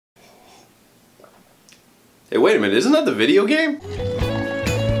Hey, wait a minute, isn't that the video game?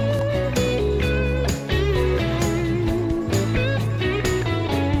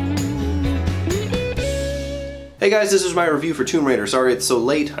 Hey guys, this is my review for Tomb Raider. Sorry it's so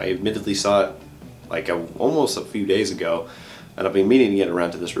late. I admittedly saw it like almost a few days ago, and I've been meaning to get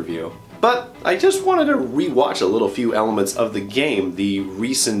around to this review. But I just wanted to rewatch a few elements of the game, the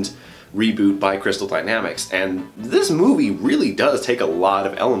recent reboot by Crystal Dynamics, and this movie really does take a lot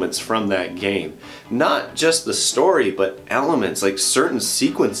of elements from that game. Not just the story, but elements, like certain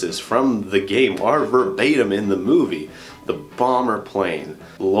sequences from the game are verbatim in the movie. The bomber plane,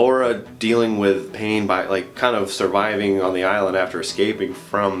 Laura dealing with pain by kind of surviving on the island after escaping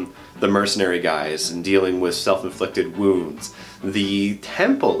from the mercenary guys and dealing with self-inflicted wounds. The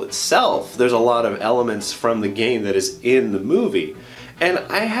temple itself, there's a lot of elements from the game that is in the movie. And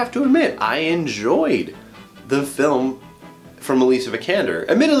I have to admit, I enjoyed the film from Alicia Vikander.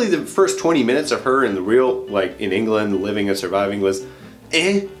 Admittedly, the first 20 minutes of her in the real, in England, living and surviving was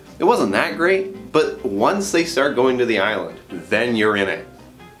eh. It wasn't that great, but once they start going to the island, then you're in it.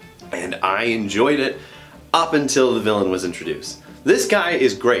 And I enjoyed it up until the villain was introduced. This guy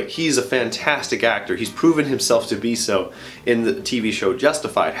is great. He's a fantastic actor. He's proven himself to be so in the TV show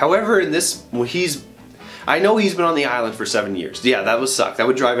Justified. However, in this, I know he's been on the island for 7 years. Yeah, that would suck. That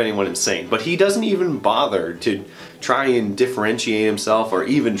would drive anyone insane. But he doesn't even bother to try and differentiate himself or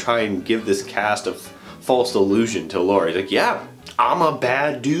even try and give this cast a false illusion to Laura. He's like, yeah, I'm a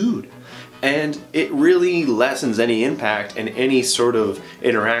bad dude. And it really lessens any impact and any sort of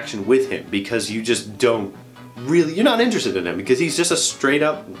interaction with him because you just don't really, you're not interested in him because he's just a straight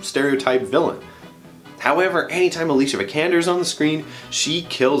up stereotype villain. However, anytime Alicia Vikander is on the screen, she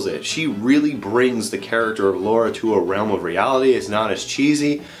kills it. She really brings the character of Laura to a realm of reality. It's not as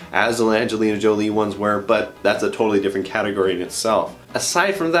cheesy as the Angelina Jolie ones were, but that's a totally different category in itself.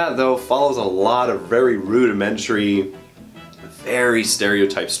 Aside from that though, follows a lot of very rudimentary, very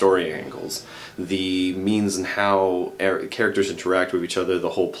stereotype story angles. The means and how characters interact with each other, the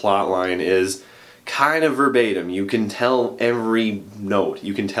whole plot line is kind of verbatim. You can tell every note,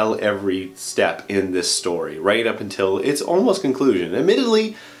 you can tell every step in this story, right up until its almost conclusion.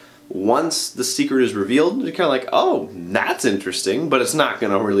 Admittedly, once the secret is revealed, you're kind of like, oh, that's interesting, but it's not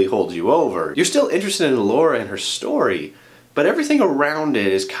going to really hold you over. You're still interested in Laura and her story, but everything around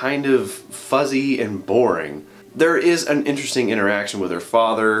it is kind of fuzzy and boring. There is an interesting interaction with her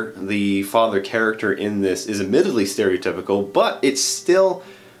father. The father character in this is admittedly stereotypical, but it's still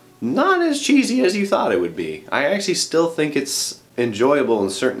not as cheesy as you thought it would be. I actually still think it's enjoyable in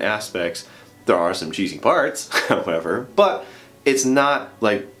certain aspects. There are some cheesy parts, however, but it's not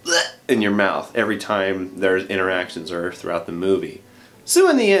like in your mouth every time there's interactions or throughout the movie. So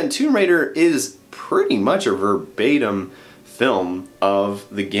in the end, Tomb Raider is pretty much a verbatim film of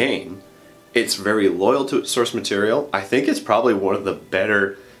the game. It's very loyal to its source material. I think it's probably one of the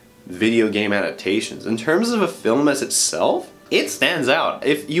better video game adaptations. In terms of a film as itself, it stands out.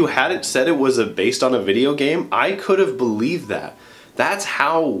 If you hadn't said it was based on a video game, I could have believed that. That's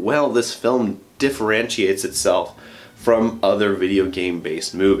how well this film differentiates itself from other video game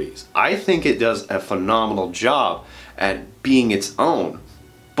based movies. I think it does a phenomenal job at being its own,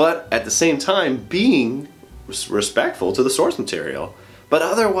 but at the same time being respectful to the source material. But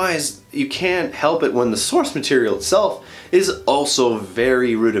otherwise, you can't help it when the source material itself is also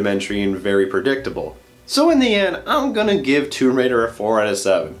very rudimentary and very predictable. So in the end, I'm gonna give Tomb Raider a 4 out of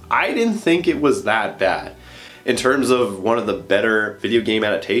 7. I didn't think it was that bad. In terms of one of the better video game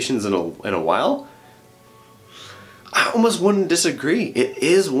adaptations in a while, I almost wouldn't disagree. It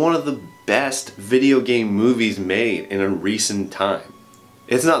is one of the best video game movies made in a recent time.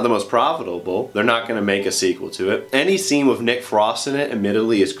 It's not the most profitable. They're not gonna make a sequel to it. Any scene with Nick Frost in it,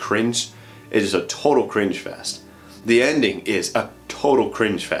 admittedly, is cringe. It is a total cringe fest. The ending is a total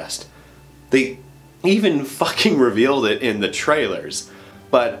cringe fest. They even fucking revealed it in the trailers.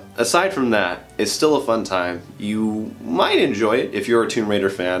 But aside from that, it's still a fun time. You might enjoy it if you're a Tomb Raider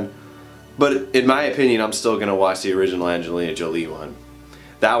fan, but in my opinion, I'm still gonna watch the original Angelina Jolie one.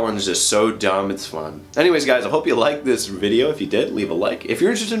 That one's just so dumb, it's fun. Anyways guys, I hope you liked this video. If you did, leave a like. If you're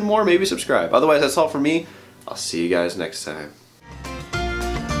interested in more, maybe subscribe. Otherwise, that's all from me. I'll see you guys next time.